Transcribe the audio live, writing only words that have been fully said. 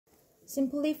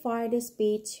Simplified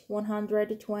Speech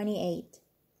 128.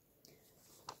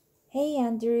 Hey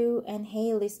Andrew and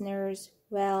hey listeners.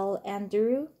 Well,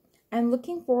 Andrew, I'm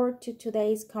looking forward to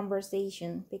today's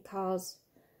conversation because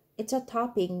it's a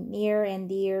topic near and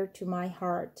dear to my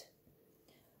heart.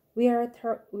 We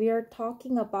are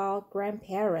talking about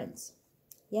grandparents.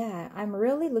 Yeah, I'm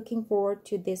really looking forward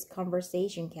to this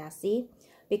conversation, Cassie,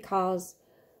 because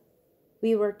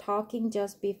we were talking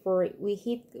just before we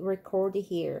hit record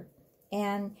here.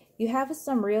 And you have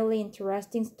some really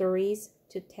interesting stories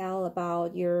to tell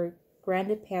about your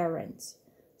grandparents.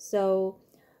 So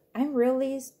I'm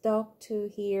really stoked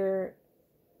to hear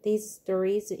these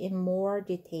stories in more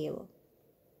detail.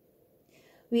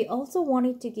 We also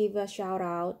wanted to give a shout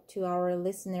out to our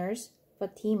listeners,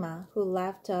 Fatima, who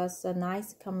left us a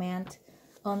nice comment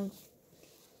on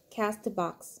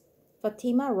Castbox.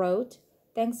 Fatima wrote,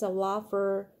 Thanks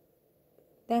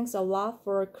a lot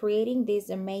for creating these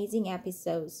amazing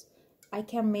episodes. I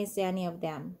can't miss any of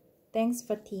them. Thanks,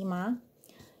 Fatima.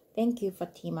 Thank you,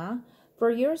 Fatima,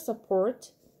 for your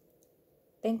support.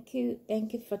 Thank you,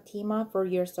 Fatima, for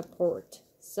your support.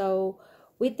 So,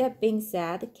 with that being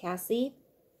said, Cassie,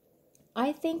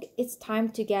 I think it's time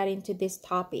to get into this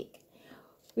topic.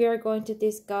 We are going to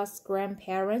discuss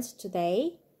grandparents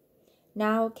today.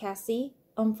 Now, Cassie,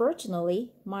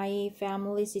 unfortunately, my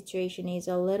family situation is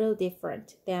a little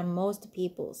different than most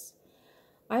people's.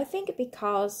 I think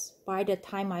because by the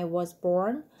time I was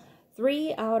born,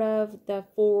 3 out of the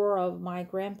 4 of my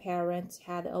grandparents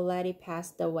had already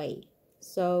passed away.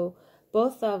 So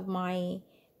both of my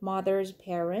mother's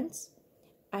parents,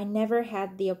 I never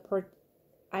had the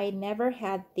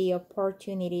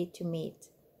opportunity to meet.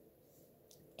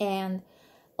 And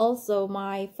also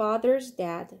my father's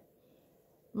dad.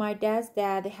 My dad's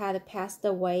dad had passed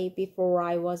away before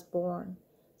I was born.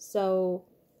 So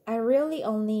I really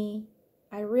only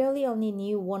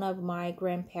knew one of my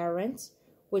grandparents,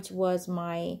 which was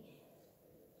my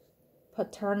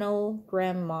paternal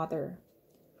grandmother,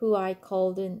 who I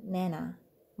called Nana,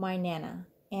 my Nana.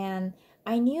 And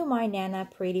I knew my Nana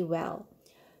pretty well.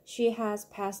 She has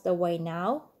passed away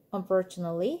now,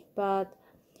 unfortunately, but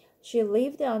she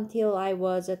lived until I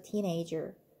was a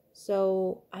teenager.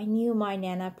 So I knew my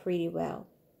Nana pretty well.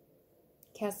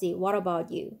 Cassie, what about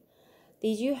you?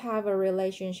 Did you have a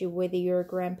relationship with your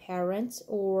grandparents,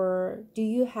 or do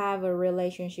you have a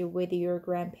relationship with your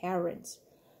grandparents?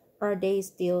 Are they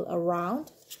still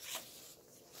around?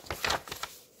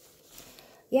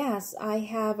 Yes, I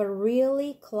have a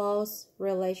really close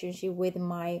relationship with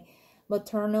my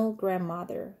maternal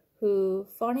grandmother, who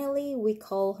funnily we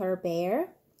call her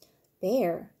Bear.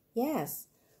 Bear, yes.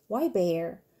 Why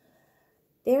Bear?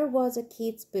 There was a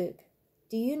kid's book.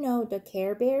 Do you know the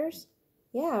Care Bears?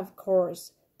 Yeah, of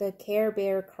course. The Care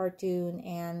Bear cartoon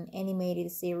and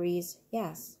animated series,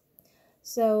 yes.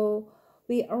 So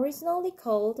we originally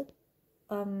called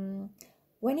when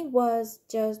it was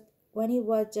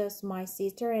just my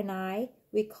sister and I,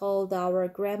 we called our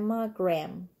grandma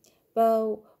Gram.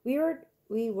 But we were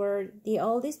the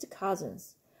oldest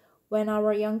cousins. When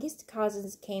our youngest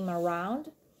cousins came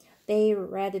around, they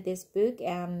read this book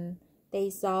and they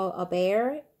saw a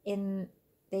bear in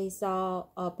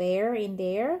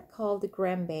there called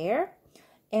Gram Bear,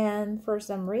 and for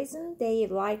some reason they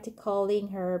liked calling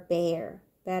her Bear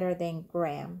better than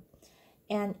Gram,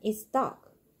 and it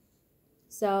stuck.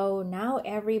 So now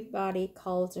everybody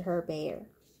calls her Bear.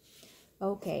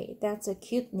 Okay, that's a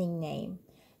cute nickname.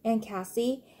 And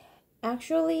Cassie,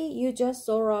 actually, you just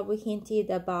sort of hinted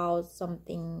about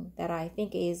something that I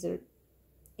think is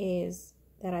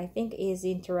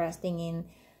interesting in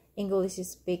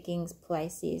English-speaking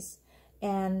places,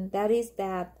 and that is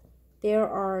that there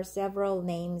are several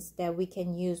names that we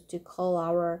can use to call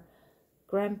our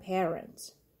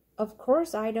grandparents. Of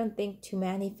course, I don't think too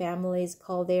many families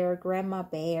call their grandma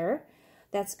Bear.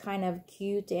 That's kind of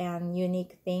cute and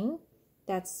unique thing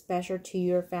that's special to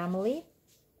your family.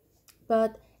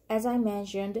 But as I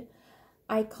mentioned,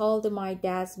 I called my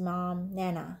dad's mom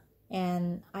Nana,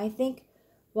 and I think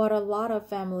what a lot of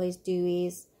families do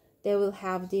is they will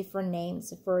have different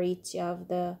names for each of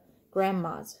the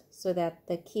grandmas so that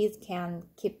the kids can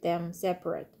keep them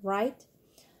separate, right?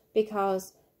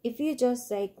 Because if you just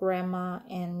say grandma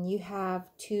and you have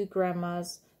 2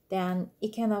 grandmas, then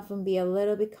it can often be a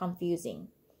little bit confusing.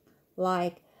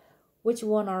 Like, which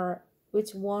one are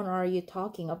you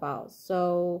talking about?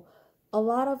 So a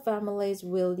lot of families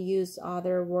will use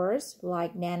other words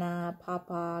like Nana,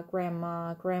 Papa,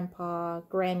 Grandma, Grandpa,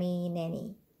 Grammy,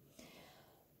 Nanny.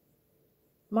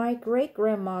 My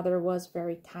great-grandmother was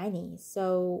very tiny,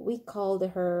 so we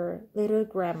called her Little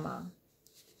Grandma.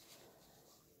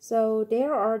 So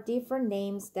there are different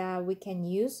names that we can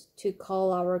use to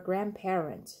call our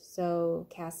grandparents. So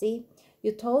Cassie,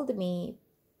 you told me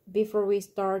before we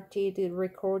started the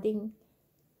recording,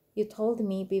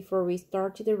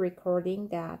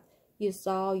 that you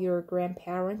saw your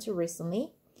grandparents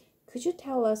recently. Could you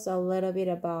tell us a little bit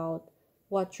about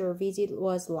what your visit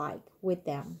was like with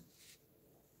them?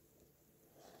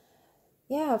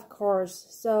 Yeah, of course.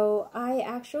 So I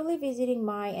actually visiting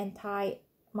my entire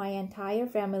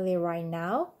family right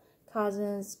now,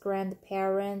 cousins,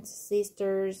 grandparents,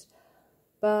 sisters,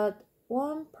 but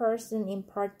one person in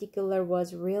particular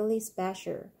was really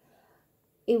special.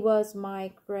 It was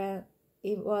my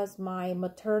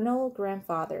maternal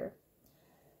grandfather.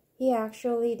 He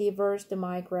actually divorced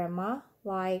my grandma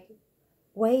like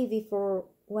way before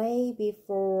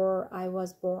I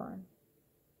was born.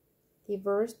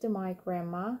 Divorced my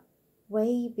grandma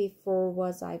way before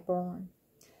was I born.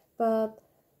 But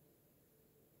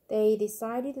they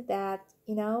decided that,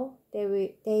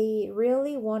 they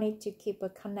really wanted to keep a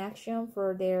connection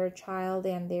for their child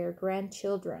and their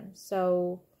grandchildren.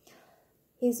 So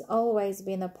he's always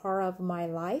been a part of my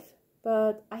life,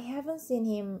 but I haven't seen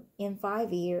him in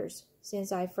 5 years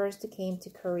since I first came to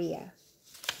Korea.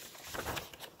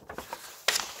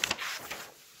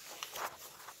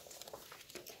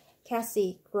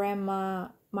 Cassie, grandma,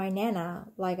 my Nana,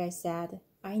 like I said,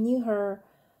 I knew her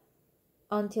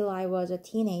until I was a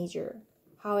teenager.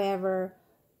 However,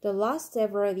 the last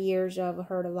several years of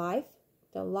her life,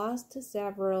 the last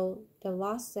several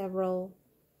years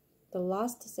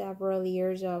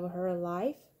of her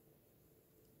life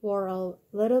were a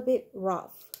little bit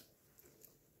rough.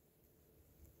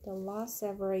 The last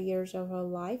several years of her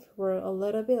life were a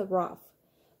little bit rough.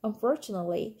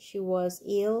 Unfortunately, she was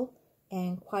ill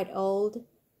and quite old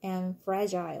and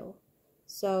fragile.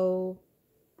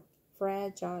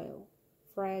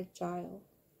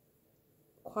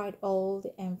 Quite old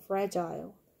and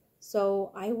fragile.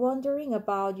 So I'm wondering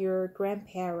about your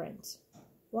grandparents.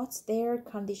 What's their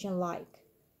condition like?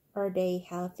 Are they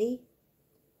healthy?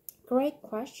 Great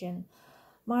question.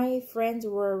 My friends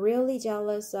were really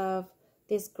jealous of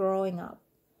this growing up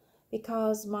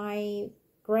because my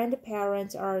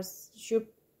grandparents are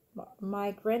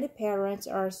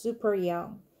super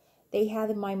young. They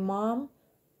had my mom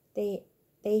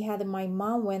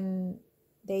when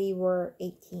they were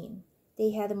 18.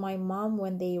 They had my mom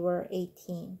when they were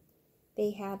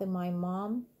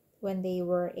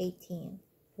 18.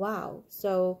 Wow.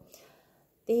 So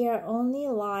they are only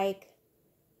like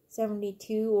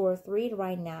 72 or 3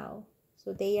 right now.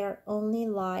 So they are only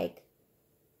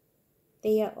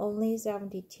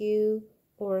 72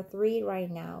 or 3 right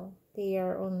now. They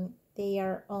are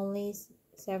only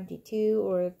 72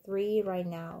 or 3 right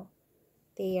now.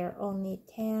 They are only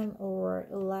 10 or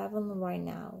 11 right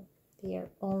now. They are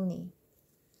only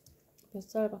몇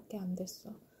살밖에 안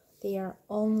됐어. They are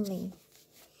only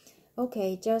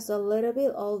just a little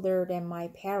bit older than my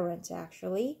parents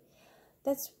actually.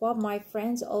 That's what my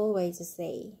friends always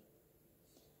say.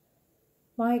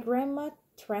 My grandma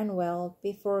trained well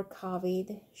before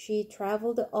COVID. She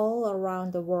traveled all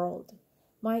around the world.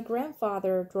 My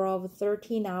grandfather drove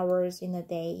 13 hours in a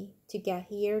day to get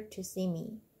here to see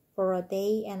me for a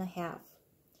day and a half.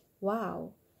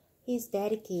 Wow, he's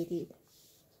dedicated.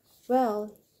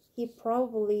 Well, he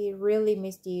probably really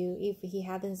missed you if he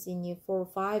hadn't seen you for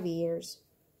 5 years.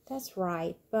 That's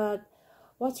right, but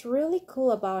what's really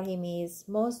cool about him is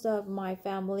most of my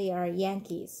family are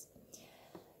Yankees.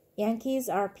 Yankees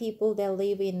are people that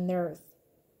live in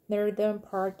northern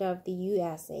part of the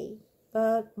USA.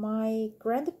 But my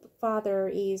grandfather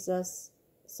is a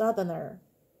southerner,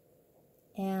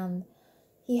 and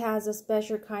he has a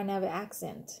special kind of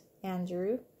accent.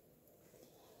 Andrew,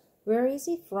 where is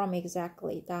he from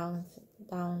exactly? Down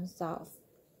south.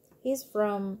 He's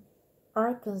from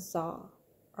Arkansas.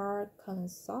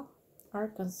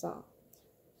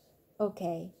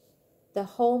 Okay, the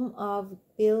home of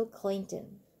Bill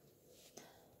Clinton.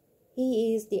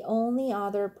 He is the only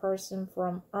other person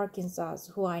from Arkansas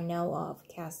who I know of,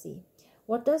 Cassie.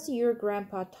 What does your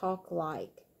grandpa talk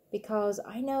like? Because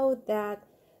I know that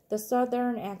the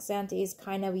southern accent is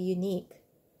kind of unique.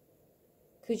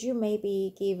 Could you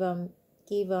maybe give an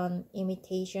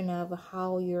imitation of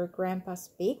how your grandpa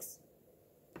speaks?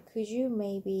 Could you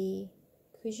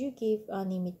give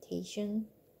an imitation?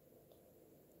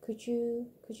 Could you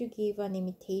give an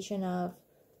imitation of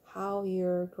how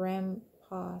your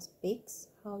grandpa speaks?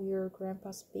 Could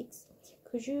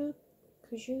you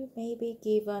maybe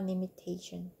give an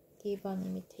imitation?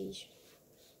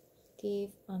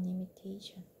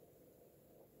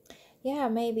 Yeah,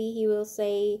 maybe he will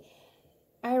say,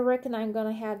 I reckon I'm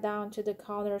gonna head down to the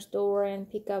corner store and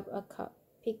pick up a cup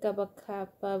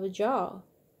of joe.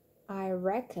 I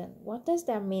reckon. What does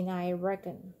that mean, I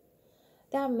reckon?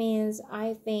 That means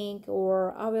I think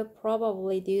or I will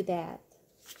probably do that.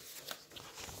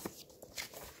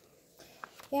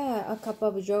 Yeah, a cup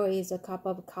of joe is a cup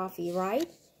of coffee, right?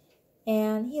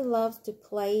 And he loves to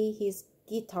play his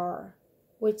guitar,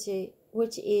 which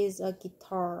is a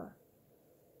guitar.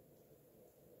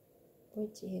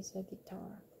 Which is a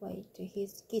guitar. Play to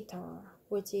his guitar,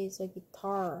 which is a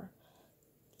guitar.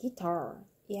 Guitar.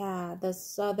 Yeah, the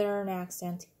southern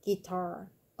accent guitar.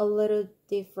 A little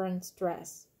different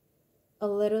stress. A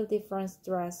little different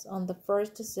stress on the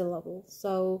first syllable.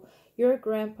 So your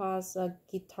grandpa's a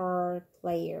guitar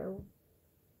player.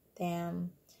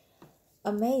 Damn.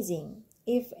 Amazing.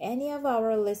 If any of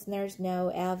our listeners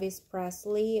know Elvis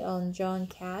Presley or John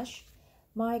Cash,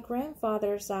 my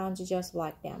grandfather sounds just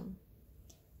like them.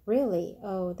 Really?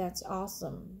 Oh, that's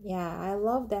awesome. Yeah, I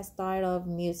love that style of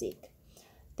music.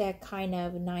 That kind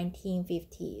of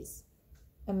 1950s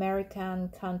American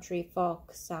country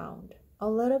folk sound. A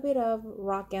little bit of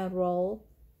rock and roll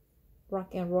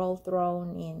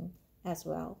thrown in as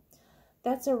well.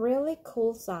 That's a really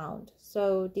cool sound.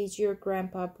 So, did your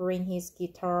grandpa bring his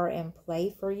guitar and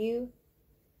play for you?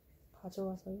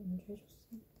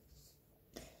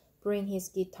 Bring his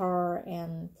guitar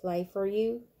and play for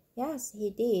you? Yes,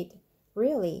 he did.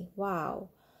 Really? Wow.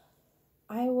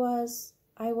 I was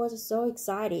so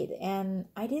excited and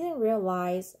I didn't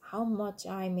realize how much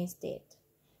I missed it.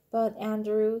 But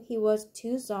Andrew, he was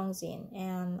 2 songs in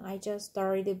and I just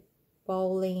started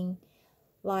bawling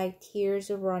like tears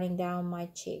running down my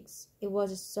cheeks. It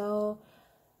was so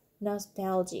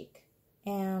nostalgic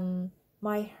and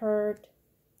my heart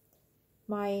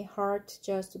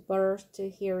just burst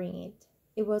hearing it.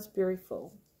 It was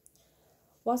beautiful.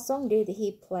 What song did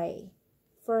he play?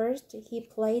 First, he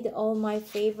played all my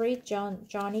favorite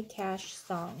Johnny Cash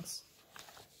songs.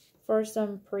 For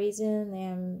some Prison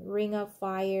and Ring of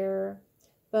Fire.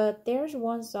 But there's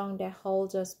one song that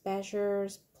holds a special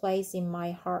place in my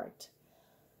heart.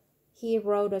 He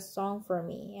wrote a song for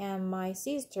me and my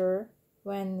sister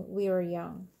when we were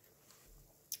young.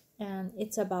 And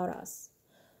it's about us.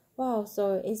 Wow,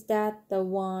 so is that the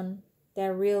one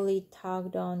that really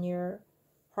tugged on your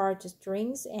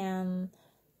heartstrings and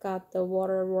got the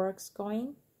waterworks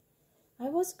going? I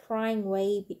was crying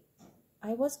way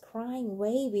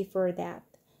before that,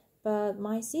 but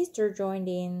my sister joined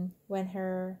in when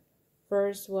her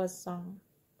verse was sung.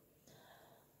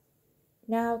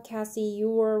 Now, Cassie, you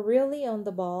were really on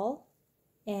the ball,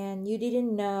 and you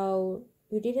didn't know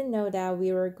that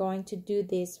we were going to do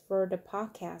this for the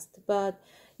podcast, but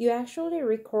you actually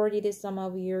recorded some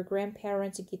of your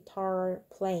grandparents' guitar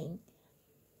playing.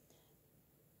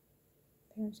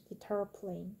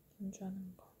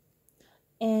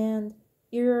 And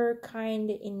you're kind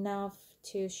enough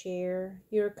to share.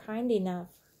 You're kind enough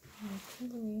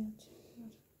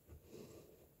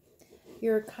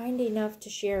to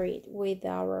share it with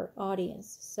our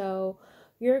audience. So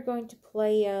we're going to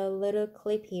play a little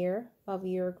clip here of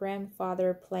your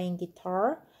grandfather playing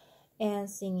guitar and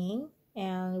singing,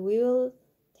 and we will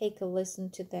take a listen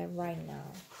to that right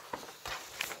now.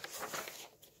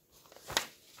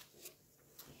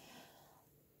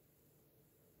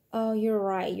 Oh, you're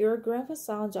right. Your grandpa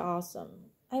sounds awesome.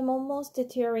 I'm almost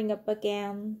tearing up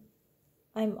again.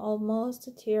 Tear up. I'm almost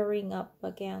tearing up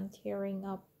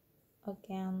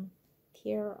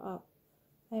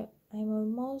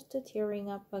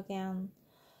again.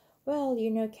 Well,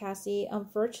 Cassie,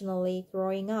 unfortunately,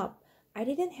 growing up, I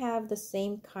didn't have the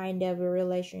same kind of a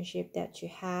relationship that you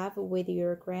have with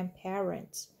your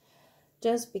grandparents.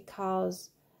 Just because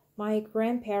my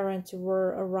grandparents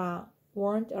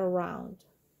weren't around.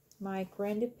 My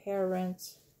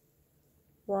grandparents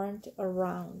weren't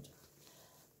around.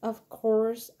 Of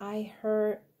course, I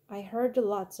heard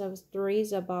lots of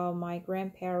stories about my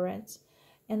grandparents,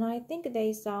 and I think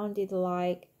they sounded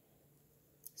like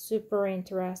super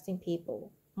interesting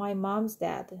people. My mom's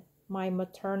dad, my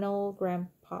maternal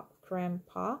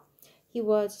grandpa, he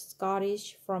was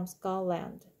Scottish from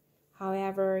Scotland.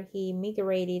 However, he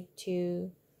migrated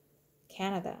to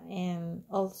Canada and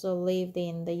also lived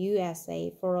in the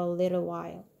USA for a little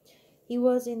while. He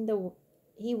was in the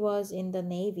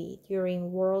Navy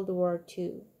during World War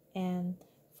II and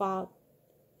fought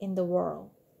in the war.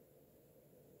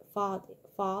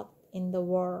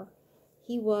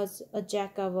 He was a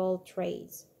jack of all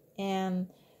trades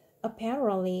and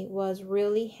apparently was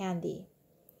really handy.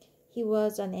 He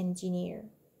was an engineer.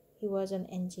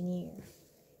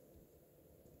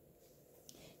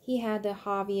 He had the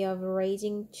hobby of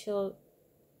raising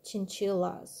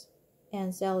chinchillas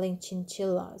and selling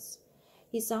chinchillas.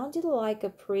 He sounded like a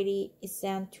pretty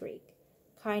eccentric,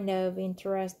 kind of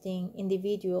interesting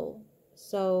individual,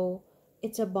 so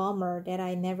it's a bummer that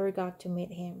I never got to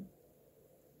meet him.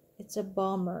 It's a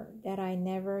bummer that I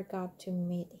never got to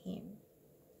meet him.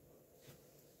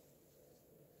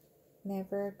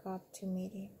 Never got to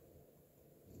meet him.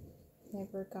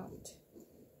 Never got.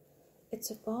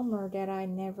 It's a bummer that I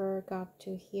never got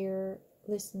to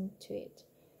listen to it.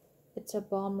 It's a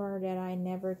bummer that I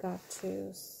never got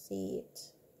to see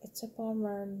it. It's a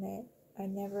bummer that I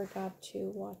never got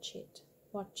to watch it.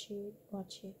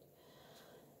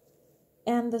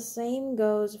 And the same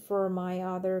goes for my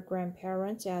other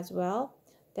grandparents as well,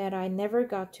 that I never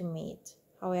got to meet.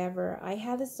 However, I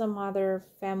had some other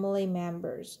family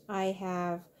members. I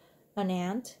have an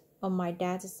aunt on my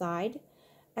dad's side.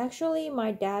 Actually,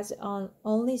 my dad's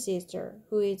only sister,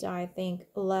 who is I think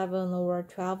 11 or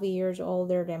 12 years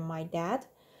older than my dad.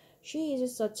 She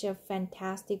is such a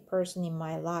fantastic person in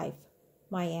my life,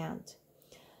 my aunt.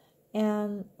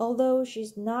 And although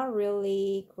she's not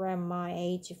really grandma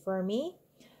age for me,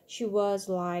 she was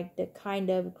like the kind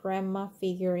of grandma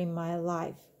figure in my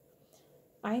life.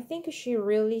 I think she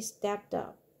really stepped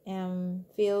up and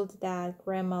filled that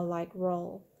grandma-like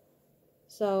role.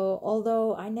 So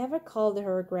although I never called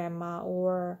her grandma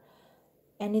or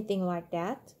anything like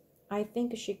that, I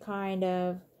think she kind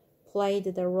of played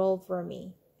the role for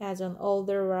me as an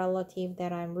older relative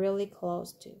that I'm really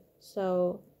close to.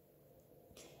 So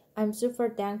I'm super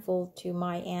thankful to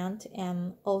my aunt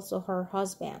and also her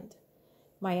husband,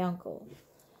 my uncle.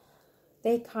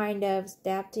 They kind of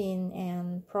stepped in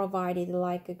and provided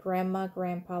like a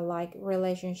grandma-grandpa-like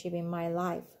relationship in my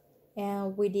life.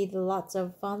 And we did lots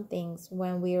of fun things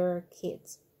when we were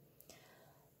kids.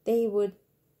 They would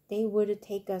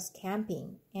take us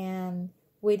camping and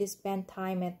we'd spend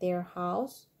time at their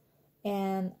house.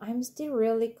 And I'm still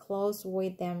really close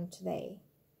with them today.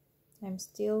 I'm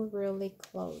still really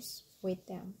close with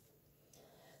them.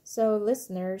 So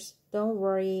listeners, don't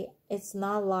worry. It's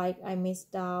not like I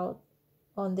missed out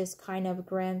on this kind of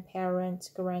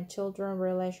grandparent-grandchildren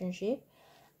relationship.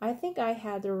 I think I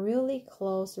had a really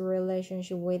close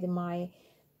relationship with my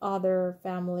other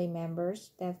family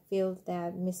members that filled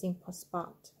that missing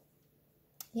spot.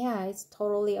 Yeah, it's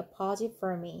totally opposite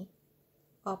for me.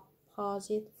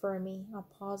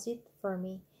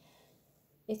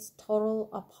 It's total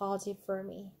opposite for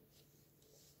me.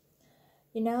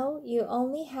 You know, you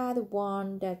only had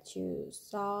one that you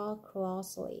saw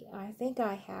closely. I think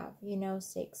I have,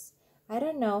 6. I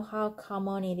don't know how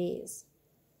common it is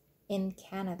in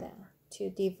Canada to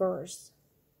divorce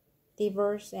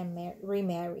and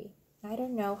remarry. I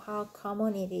don't know how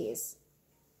common it is.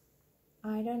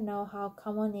 I don't know how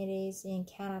common it is in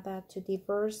Canada to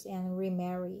divorce and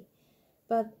remarry,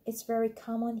 but it's very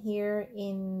common here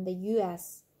in the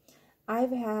US.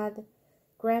 I've had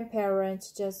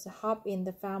grandparents just hop in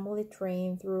the family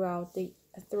train throughout the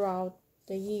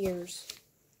years.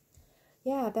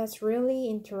 Yeah, that's really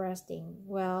interesting.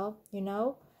 Well,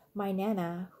 my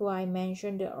Nana, who I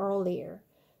mentioned earlier,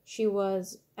 she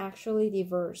was actually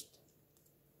divorced.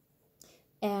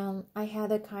 And I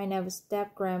had a kind of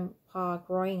step-grandpa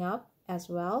growing up as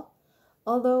well.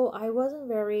 Although I wasn't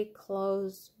very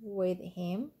close with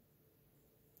him.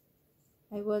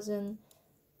 I wasn't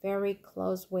very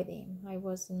close with him.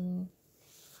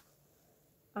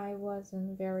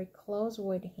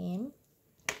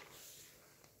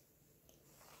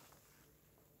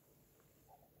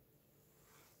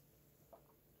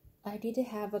 I did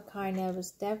have a kind of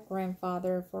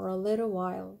step-grandfather for a little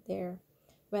while there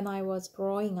when I was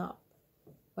growing up.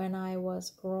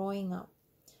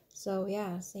 So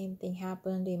yeah, same thing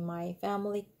happened in my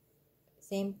family,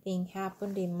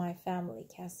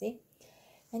 Cassie.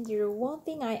 And one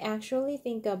thing I actually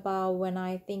think about when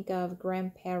I think of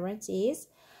grandparents is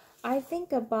I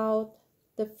think about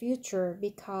the future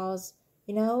because,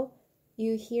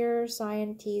 you hear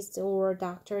scientists or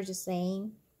doctors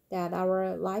saying that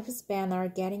our lifespans are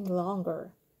getting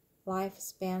longer.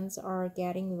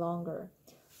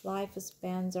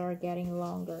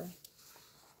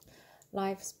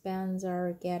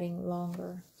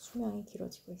 수명이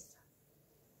길어지고 있어.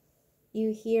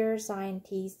 You hear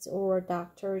scientists or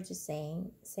doctors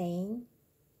saying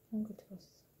that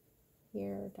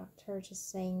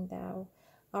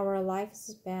our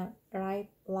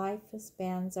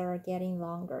lifespans are getting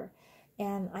longer.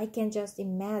 And I can just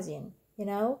imagine,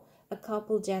 a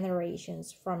couple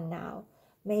generations from now,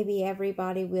 maybe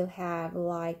everybody will have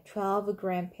like 12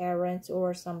 grandparents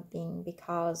or something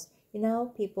because,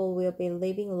 people will be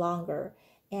living longer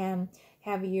and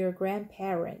have your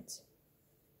grandparents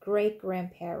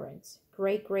great-grandparents,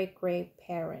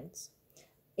 great-great-great-parents.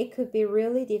 It could be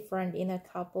really different in a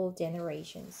couple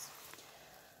generations.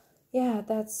 Yeah,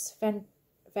 that's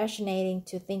fascinating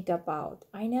to think about.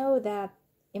 I know that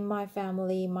in my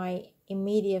family, my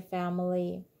immediate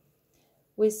family,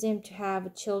 we seem to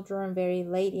have children very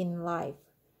late in life,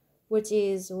 which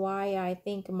is why I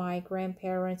think my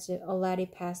grandparents already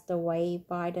passed away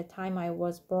by the time I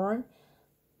was born.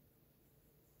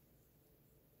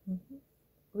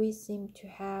 We seem to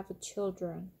have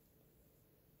children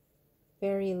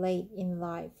very late in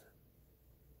life,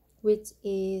 which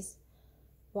is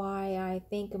why I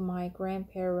think my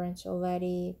grandparents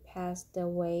already passed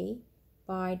away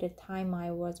by the time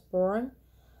I was born,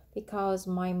 because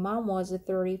my mom was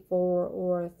 34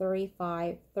 or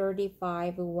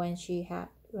 35 when she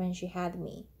had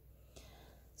me.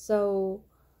 So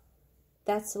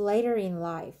that's later in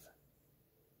life.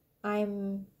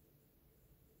 I'm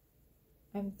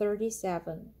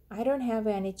 37. I don't have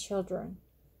any children.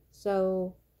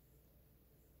 So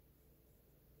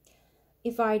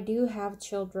if I do have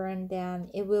children, then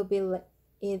it will be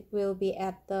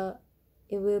at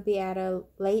a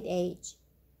late age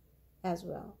as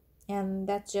well. And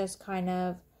that's just kind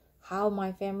of how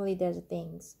my family does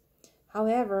things.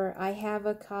 However, I have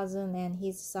a cousin and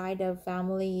his side of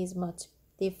family is much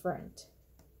different.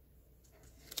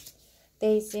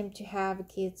 They seem to have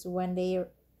kids when they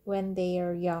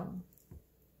are young.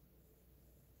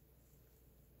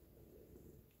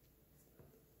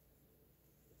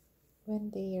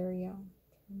 When they are young.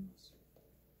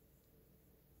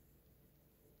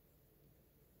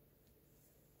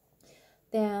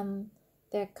 Then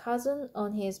the cousin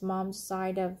on his mom's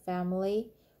side of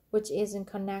family, which isn't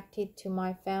connected to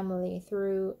my family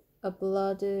through a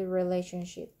blood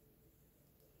relationship.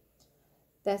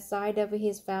 That side of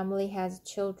his family has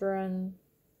children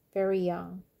very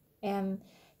young, and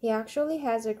he actually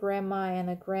has a grandma and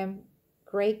a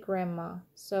great-grandma,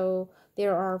 so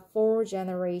there are 4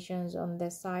 generations on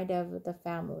that side of the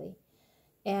family.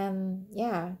 And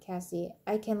yeah, Cassie,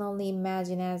 I can only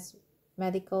imagine as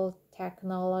medical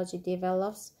technology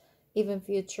develops, even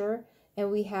future, and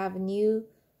we have new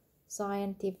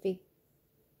scientific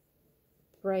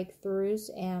breakthroughs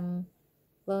and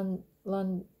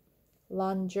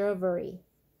longevity,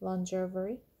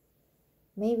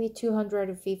 maybe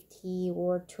 250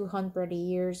 or 200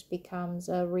 years becomes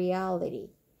a reality.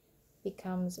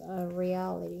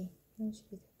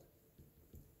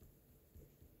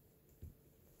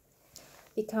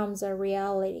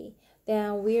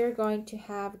 Then we're going to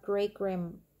have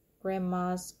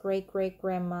great-grandmas,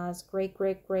 great-great-grandmas,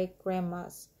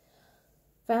 great-great-great-grandmas.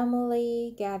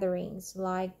 Family gatherings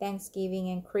like Thanksgiving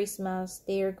and Christmas,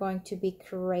 they're going to be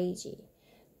crazy.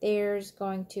 There's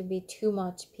going to be too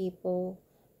much people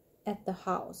at the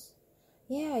house.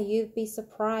 Yeah, you'd be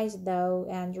surprised though,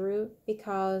 Andrew,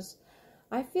 because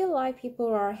I feel like people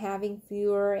are having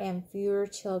fewer and fewer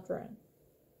children.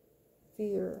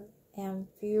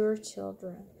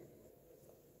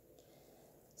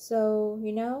 So,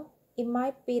 it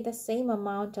might be the same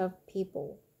amount of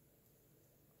people,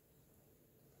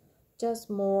 just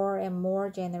more and more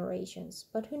generations,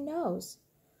 but who knows?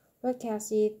 Well,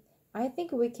 Cassie, I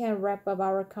think we can wrap up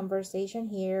our conversation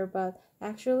here, but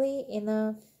actually in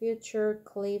a future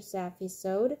Culips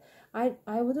episode, I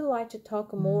would like to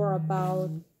talk more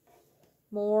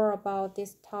about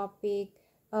this topic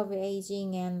of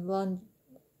aging and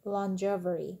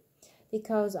longevity,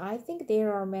 because I think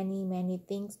there are many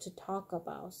things to talk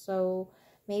about. So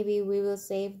maybe we will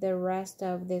save the rest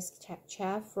of this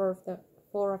chat for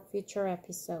a future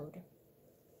episode.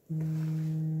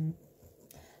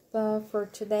 But for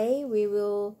today, we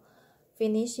will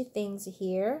finish things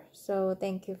here. So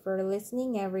thank you for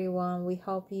listening, everyone. We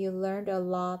hope you learned a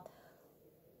lot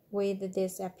with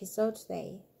this episode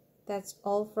today. That's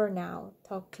all for now.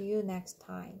 Talk to you next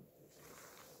time.